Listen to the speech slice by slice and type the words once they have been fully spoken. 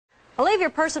leave your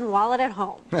purse and wallet at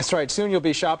home. That's right. Soon you'll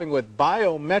be shopping with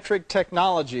biometric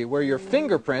technology, where your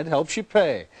fingerprint helps you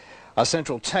pay. A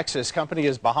Central Texas company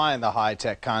is behind the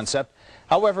high-tech concept.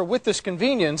 However, with this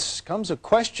convenience comes a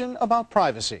question about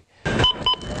privacy.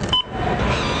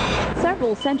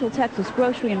 Several Central Texas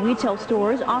grocery and retail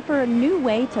stores offer a new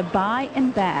way to buy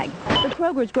and bag. The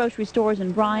Kroger's grocery stores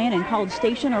in Bryan and College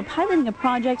Station are piloting a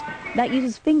project that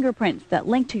uses fingerprints that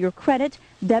link to your credit,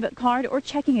 debit card, or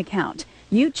checking account.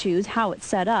 You choose how it's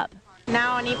set up.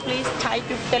 Now, Annie, please type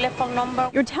your telephone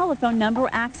number. Your telephone number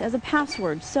acts as a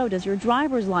password, so does your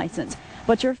driver's license.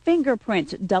 But your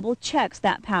fingerprint double checks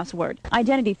that password.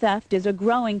 Identity theft is a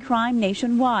growing crime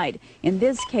nationwide. In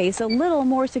this case, a little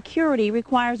more security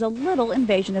requires a little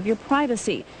invasion of your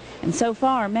privacy. And so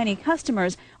far, many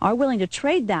customers are willing to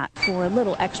trade that for a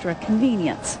little extra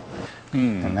convenience.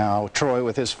 And now Troy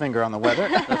with his finger on the weather.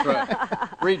 That's right.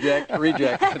 Reject.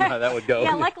 No, that would go.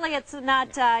 Yeah, luckily it's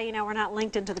not, we're not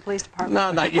linked into the police department.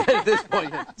 No, not yet at this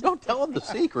point. Don't tell them the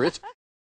secret.